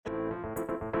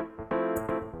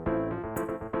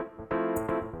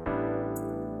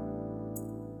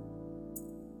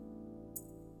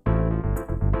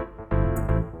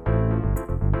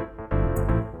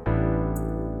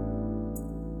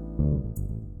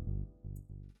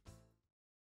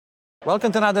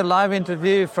Welcome to another live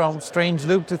interview from Strange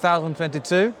Loop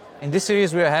 2022. In this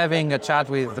series, we are having a chat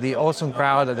with the awesome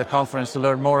crowd at the conference to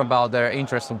learn more about their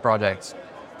interesting projects.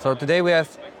 So today we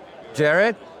have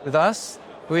Jared with us,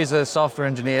 who is a software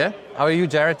engineer. How are you,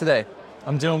 Jared, today?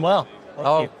 I'm doing well.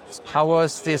 Thank you. How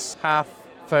was this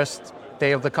first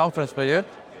day of the conference for you?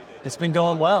 It's been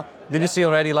going well. Did you see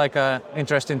already like an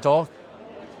interesting talk?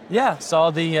 Yeah, saw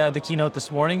the keynote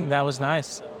this morning. That was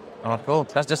nice. Oh, cool.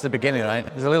 That's just the beginning, right?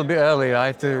 It's a little bit early,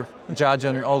 right, to judge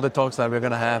on all the talks that we're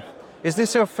going to have. Is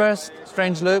this your first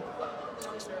Strange Loop?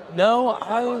 No,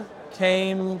 I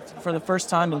came for the first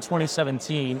time in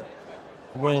 2017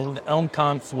 when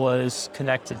ElmConf was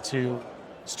connected to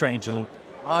Strange Loop.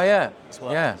 Oh, yeah.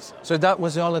 Well. Yeah. So that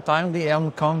was the only time the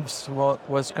ElmConf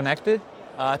was connected?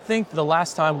 I think the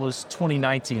last time was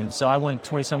 2019. So I went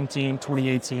 2017,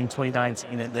 2018,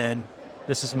 2019, and then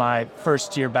this is my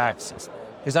first year back since then.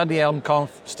 Is that the ElmConf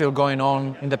still going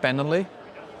on independently?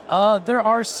 There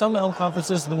are some Elm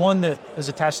conferences. The one that is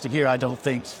attached to here, I don't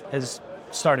think, has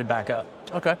started back up.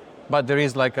 Okay. But there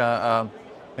is like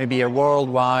maybe a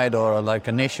worldwide or like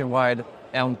a nationwide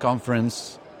Elm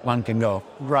conference one can go.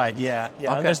 Right, yeah.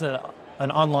 Okay. There's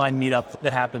an online meetup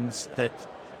that happens that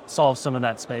solves some of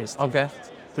that space. Okay.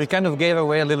 We kind of gave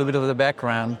away a little bit of the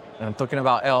background talking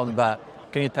about Elm, but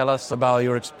can you tell us about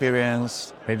your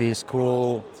experience, maybe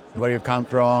school, where you come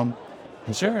from?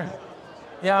 Sure.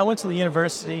 Yeah, I went to the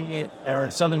university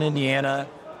in Southern Indiana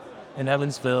in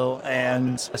Evansville,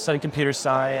 and I studied computer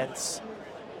science.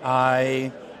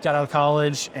 I got out of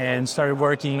college and started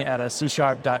working at a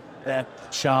C#.net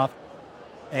shop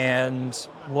and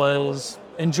was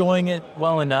enjoying it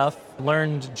well enough.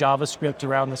 Learned JavaScript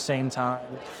around the same time.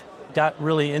 Got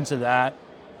really into that.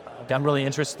 Got really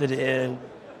interested in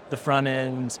the front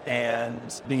end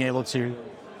and being able to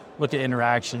look at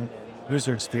interaction,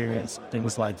 user experience,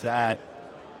 things like that.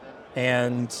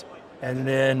 And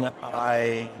then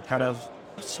I kind of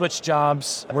switched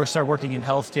jobs. I started working in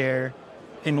healthcare,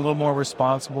 became a little more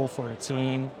responsible for a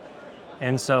team.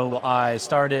 And so I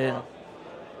started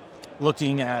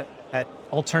looking at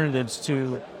alternatives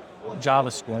to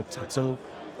JavaScript. So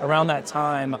around that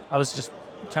time, I was just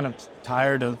kind of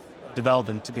tired of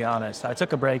developing, to be honest. I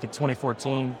took a break in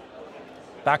 2014,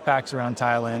 backpacks around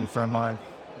Thailand for a month,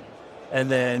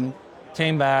 and then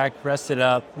came back, rested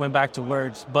up, went back to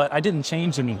work, but I didn't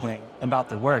change anything about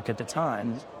the work at the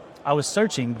time. I was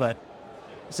searching, but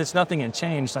since nothing had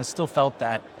changed, I still felt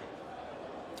that,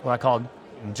 what I called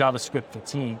JavaScript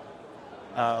fatigue.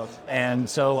 And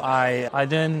so I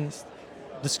then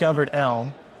discovered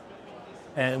Elm,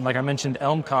 and like I mentioned,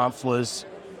 ElmConf was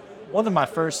one of my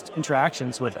first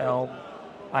interactions with Elm.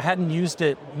 I hadn't used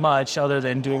it much other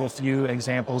than doing a few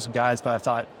examples of guides, but I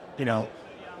thought,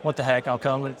 what the heck, I'll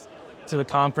come to the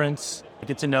conference,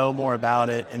 get to know more about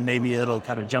it, and maybe it'll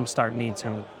kind of jumpstart me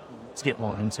to get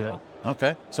more into it.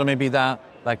 Okay. So maybe that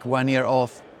like 1 year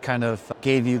off kind of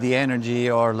gave you the energy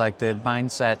or like the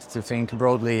mindset to think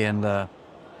broadly and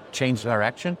change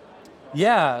direction?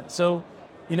 Yeah. So,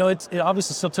 it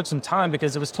obviously still took some time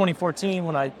because it was 2014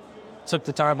 when I took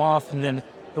the time off, and then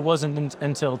it wasn't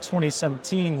until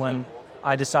 2017 when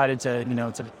I decided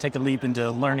to take a leap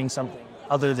into learning something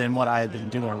other than what I had been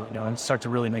doing, and start to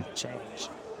really make a change.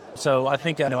 So I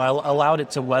think I allowed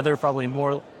it to weather probably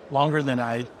more longer than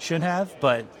I should have,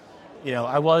 but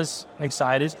I was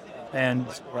excited, and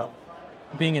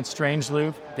being in Strange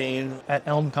Loop, being at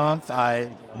ElmConf,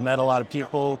 I met a lot of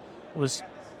people, was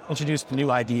introduced to new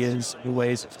ideas, new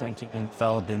ways of thinking and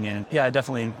developing, and yeah, it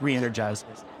definitely re-energized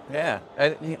me. Yeah.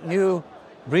 You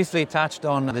briefly touched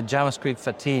on the JavaScript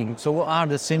fatigue. So what are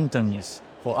the symptoms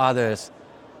for others?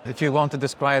 If you want to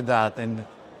describe that and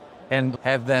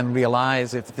have them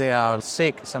realize if they are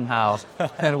sick somehow,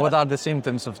 and what are the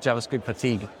symptoms of JavaScript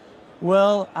fatigue?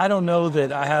 Well, I don't know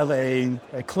that I have a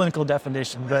clinical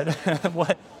definition, but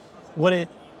what it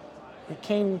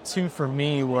came to for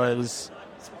me was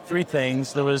three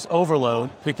things. There was overload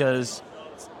because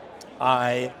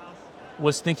I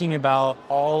was thinking about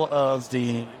all of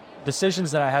the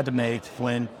decisions that I had to make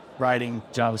when writing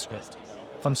JavaScript.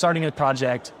 If I'm starting a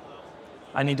project,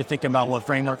 I need to think about what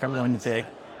framework I'm going to take,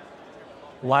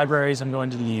 libraries I'm going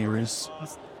to use,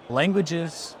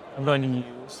 languages I'm going to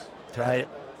use, right?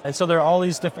 And so there are all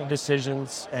these different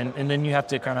decisions, and then you have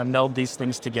to kind of meld these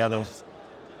things together.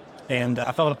 And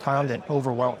I felt kind of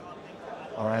overwhelmed.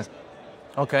 All right.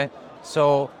 Okay.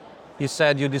 So you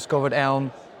said you discovered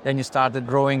Elm, then you started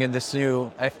growing in this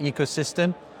new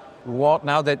ecosystem.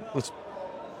 Now that it's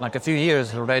like a few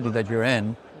years already that you're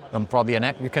in, and probably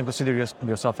you can consider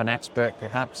yourself an expert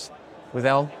perhaps with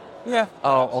Elm? Yeah.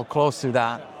 Or close to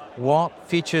that. what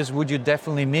features would you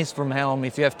definitely miss from Helm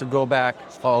if you have to go back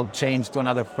or change to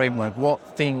another framework?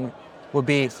 What thing would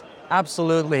be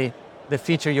absolutely the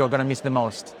feature you're going to miss the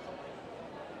most?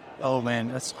 Oh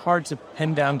man, it's hard to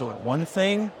pin down to one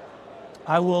thing.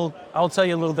 I'll tell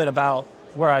you a little bit about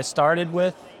where I started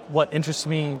with. What interests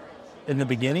me in the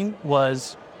beginning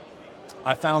was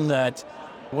I found that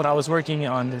when I was working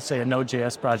on, say, a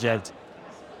Node.js project,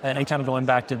 and kind of going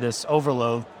back to this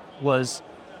overload, was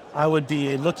I would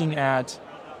be looking at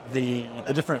the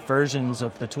different versions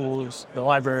of the tools, the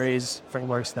libraries,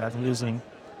 frameworks that I'm using,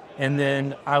 and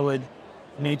then I would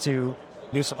need to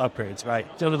do some upgrades, right?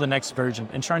 Go to the next version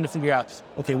and trying to figure out,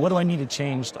 okay, what do I need to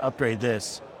change to upgrade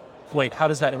this? Wait, how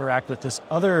does that interact with this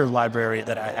other library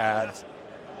that I have?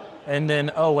 And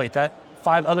then, oh wait, that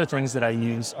 5 other things that I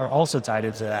use are also tied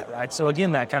into that, right? So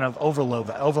again, that kind of overload,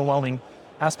 that overwhelming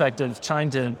aspect of trying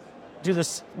to do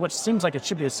this, what seems like it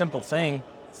should be a simple thing,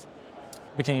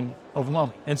 became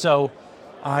overwhelming. And so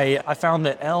I found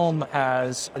that Elm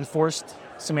has enforced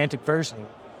semantic versioning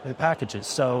of the packages.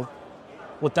 So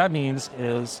what that means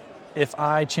is if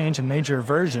I change a major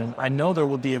version, I know there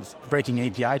will be a breaking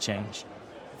API change,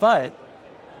 but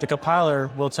the compiler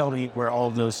will tell me where all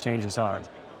of those changes are.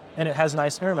 And it has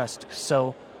nice error messages.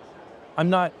 So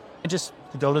I just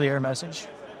go to the error message,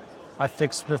 I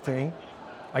fix the thing,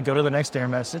 I go to the next error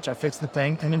message, I fix the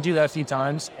thing, and then do that a few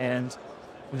times, and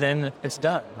then it's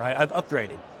done, right? I've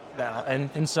upgraded now.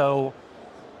 And so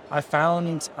I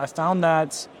found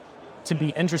that to be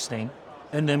interesting.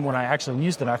 And then when I actually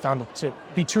used it, I found it to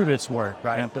be true to its word,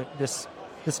 right? But this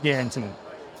guarantee,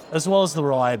 as well as the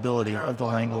reliability of the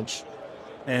language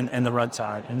and the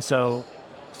runtime. And so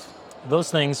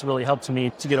those things really helped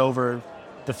me to get over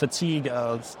the fatigue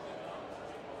of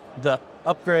the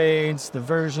upgrades, the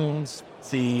versions,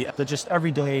 the just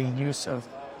everyday use of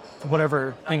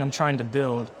whatever thing I'm trying to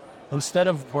build. Instead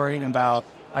of worrying about,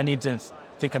 I need to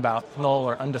think about null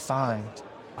or undefined,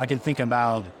 I can think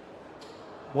about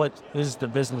what is the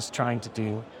business trying to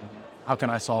do? How can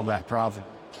I solve that problem?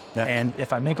 Yeah. And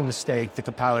if I make a mistake, the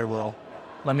compiler will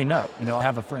let me know. I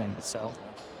have a friend, so.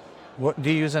 Do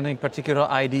you use any particular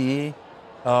IDE,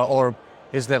 or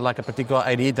is there like a particular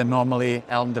IDE that normally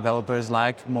Elm developers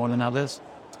like more than others?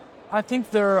 I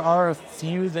think there are a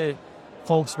few that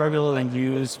folks regularly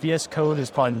use. VS Code is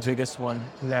probably the biggest one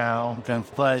now,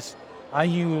 but I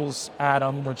use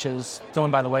Atom, which is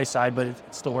going by the wayside, but it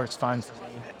still works fine for me.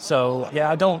 So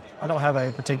yeah, I don't have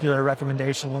a particular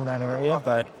recommendation in that area,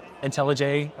 but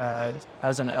IntelliJ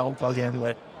has an Elm plugin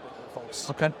that folks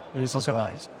use also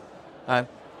nice.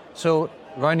 So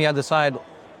going the other side,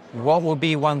 what would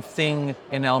be one thing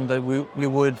in Elm that we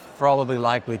would probably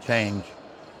likely change?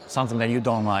 Something that you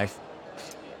don't like?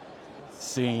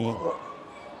 See,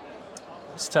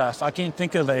 it's tough. I can't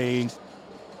think of a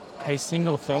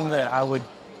single thing that I would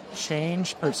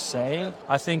change per se.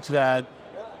 I think that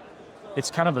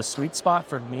it's kind of a sweet spot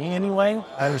for me anyway.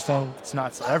 I understand it's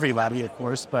not for everybody, of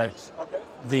course, but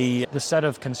the set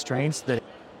of constraints that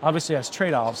obviously has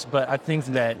trade-offs, but I think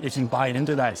that if you buy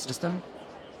into that system,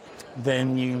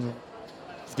 then you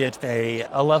get a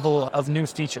level of new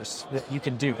features that you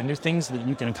can do and new things that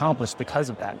you can accomplish because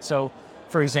of that. So,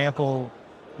 for example,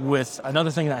 with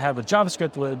another thing that I have with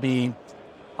JavaScript would be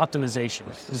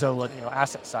optimization. So,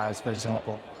 asset size, for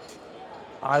example.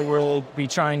 I will be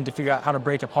trying to figure out how to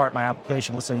break apart my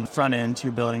application. Let's say front end,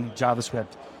 you're building JavaScript,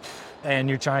 and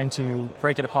you're trying to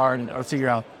break it apart or figure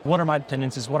out what are my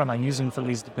dependencies, what am I using for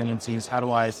these dependencies, how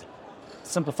do I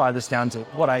simplify this down to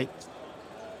what I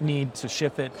need to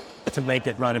ship it to make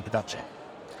it run in production.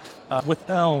 With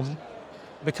Elm,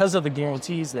 because of the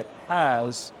guarantees that it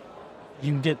has,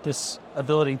 you get this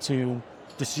ability to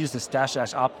just use this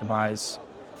 -- optimize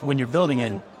when you're building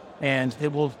it, and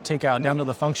it will take out down to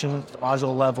the function, the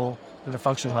module level, and the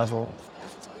function level,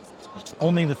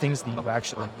 only the things that you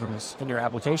actually use in your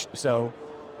application. So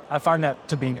I find that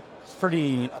to be a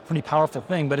pretty powerful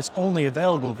thing, but it's only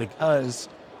available because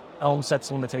Elm sets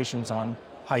limitations on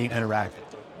how you interact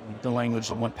with the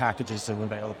language and what packages are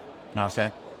available.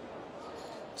 Okay.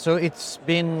 So it's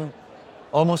been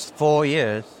almost 4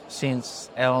 years since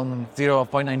Elm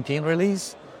 0.19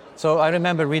 release. So I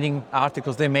remember reading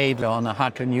articles they made on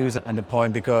Hacker News at the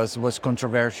point because it was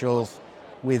controversial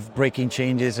with breaking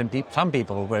changes and some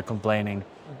people were complaining.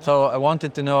 So I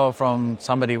wanted to know from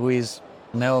somebody who is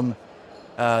an Elm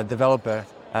developer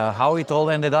how it all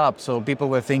ended up. So people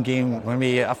were thinking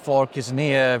maybe a fork is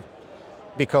near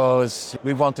because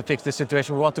we want to fix the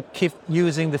situation. We want to keep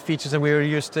using the features that we were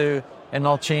used to and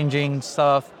not changing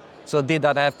stuff. So did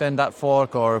that happen, that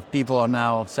fork, or people are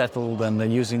now settled and they're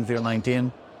using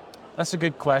 0.19? That's a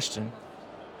good question.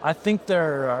 I think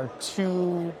there are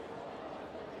two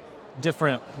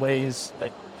different ways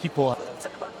that people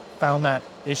found that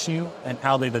issue and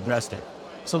how they've addressed it.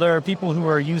 So there are people who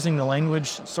are using the language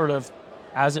sort of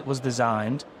as it was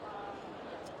designed,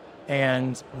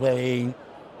 and they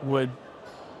would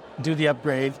do the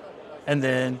upgrade and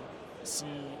then see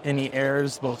any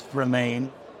errors will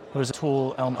remain. There's a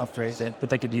tool, Elm Upgrade, that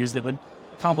they could use that would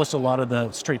accomplish a lot of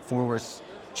the straightforward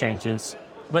changes.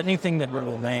 But anything that would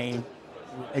remain,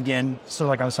 again, sort of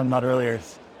like I was talking about earlier,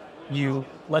 you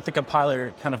let the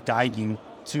compiler kind of guide you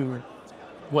to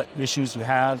what issues you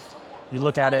have. You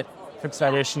look at it, fix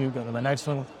that issue, go to the next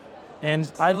one.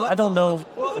 And I don't know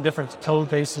the different code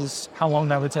bases, how long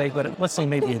that would take, but let's say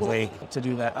maybe a day to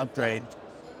do that upgrade.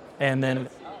 And then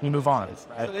you move on,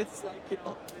 right?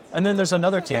 And then there's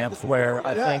another camp where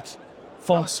I think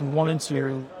folks wanted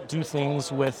to do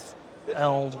things with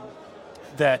Elm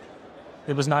that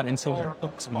it was not intended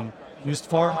to be used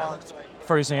for.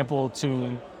 For example,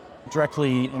 to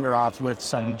directly interact with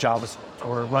some JavaScript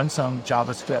or run some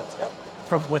JavaScript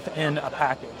from within a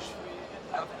package.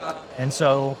 And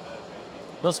so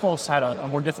those folks had a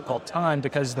more difficult time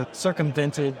because they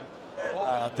circumvented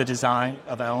the design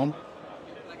of Elm,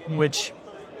 which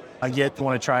I get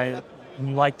want to try it.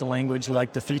 You like the language, you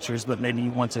like the features, but maybe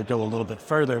you want to go a little bit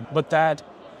further. But that,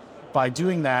 by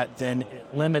doing that, then it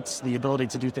limits the ability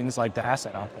to do things like the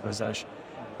asset optimization.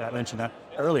 I mentioned that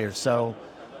earlier. So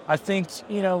I think,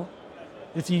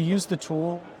 if you use the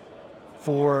tool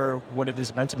for what it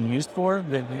is meant to be used for,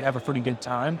 then you have a pretty good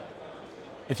time.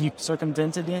 If you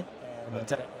circumvented it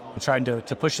and tried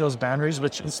to push those boundaries,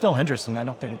 which is still interesting, I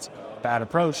don't think it's a bad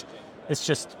approach. It's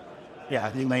just,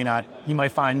 you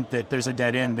might find that there's a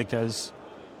dead end because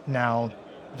now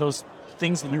those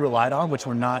things that you relied on, which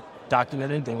were not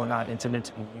documented, they were not intended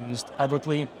to be used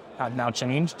publicly, have now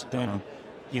changed, then,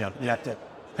 you have to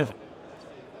pivot.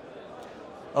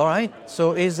 All right.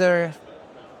 So is there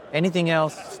anything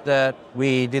else that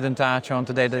we didn't touch on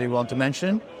today that you want to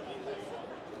mention?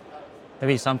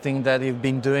 Maybe something that you've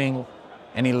been doing,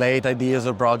 any late ideas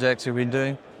or projects you've been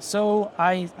doing? So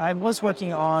I was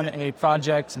working on a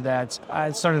project that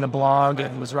I started a blog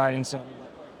and was writing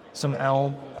some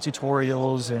Elm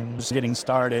tutorials and just getting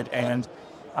started. And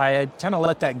I had kind of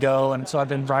let that go. And so I've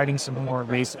been writing some more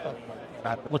recently.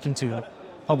 I'm looking to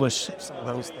publish some of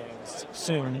those things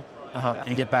soon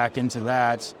and get back into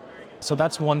that. So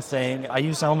that's one thing. I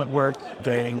use Elm at work.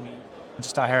 I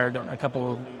hired a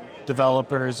couple of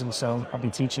developers, and so I'll be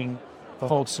teaching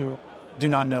folks who do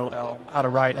not know Elm how to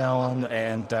write Elm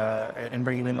and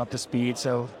bringing them up to speed.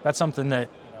 So that's something that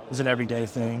is an everyday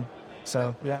thing.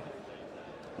 So yeah.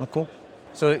 Well, cool.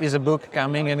 So is a book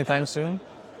coming anytime soon?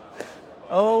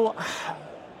 Oh,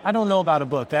 I don't know about a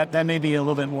book. That may be a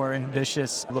little bit more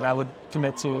ambitious than I would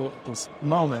commit to at this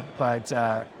moment. But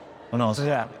Who knows?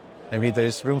 yeah, Maybe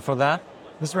there's room for that.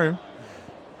 this room.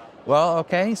 Well,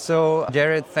 okay. So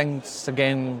Jared, thanks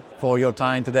again for your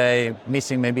time today.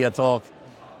 Missing maybe a talk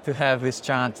to have this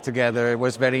chat together. It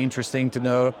was very interesting to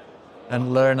know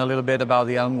and learn a little bit about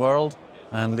the Elm world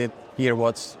and hear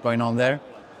what's going on there.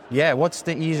 Yeah, what's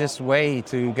the easiest way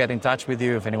to get in touch with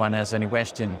you if anyone has any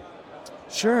question?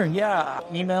 Sure, yeah.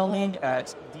 Email me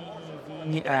at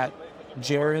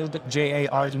dev@jared,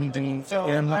 JARED,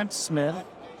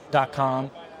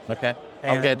 Okay.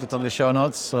 I'll And- get it on the show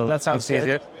notes. So That sounds it's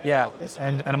easier. good. Yeah,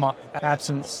 and I'm on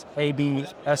Absence,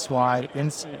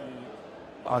 ABSYNCE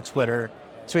on Twitter.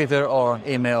 Twitter or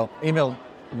email. Email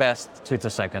best, Twitter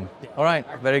second. All right,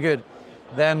 very good.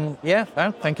 Then,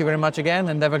 well, thank you very much again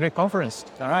and have a great conference.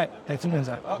 All right, thanks for doing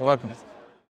that. You're welcome.